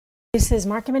This is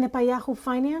Market Minute by Yahoo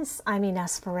Finance. I'm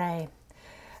Ines Ferre.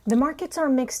 The markets are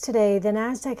mixed today. The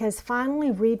Nasdaq has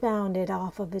finally rebounded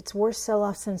off of its worst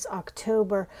sell-off since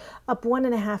October, up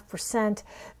 1.5%.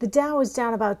 The Dow is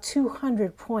down about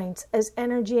 200 points as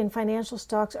energy and financial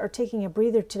stocks are taking a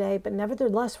breather today, but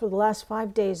nevertheless, for the last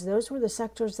 5 days, those were the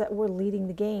sectors that were leading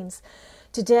the gains.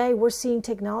 Today, we're seeing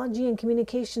technology and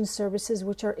communication services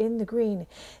which are in the green,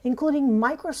 including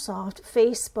Microsoft,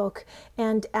 Facebook,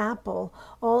 and Apple,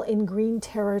 all in green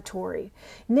territory.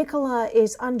 Nikola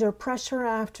is under pressure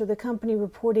after the company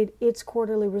reported its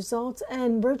quarterly results,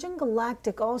 and Virgin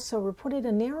Galactic also reported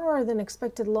a narrower than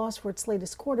expected loss for its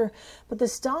latest quarter, but the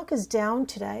stock is down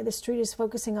today. The street is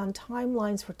focusing on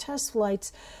timelines for test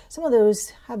flights, some of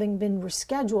those having been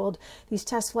rescheduled. These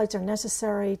test flights are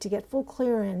necessary to get full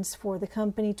clearance for the company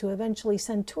to eventually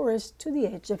send tourists to the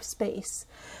edge of space.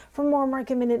 For more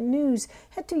Market Minute news,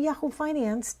 head to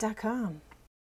yahoofinance.com.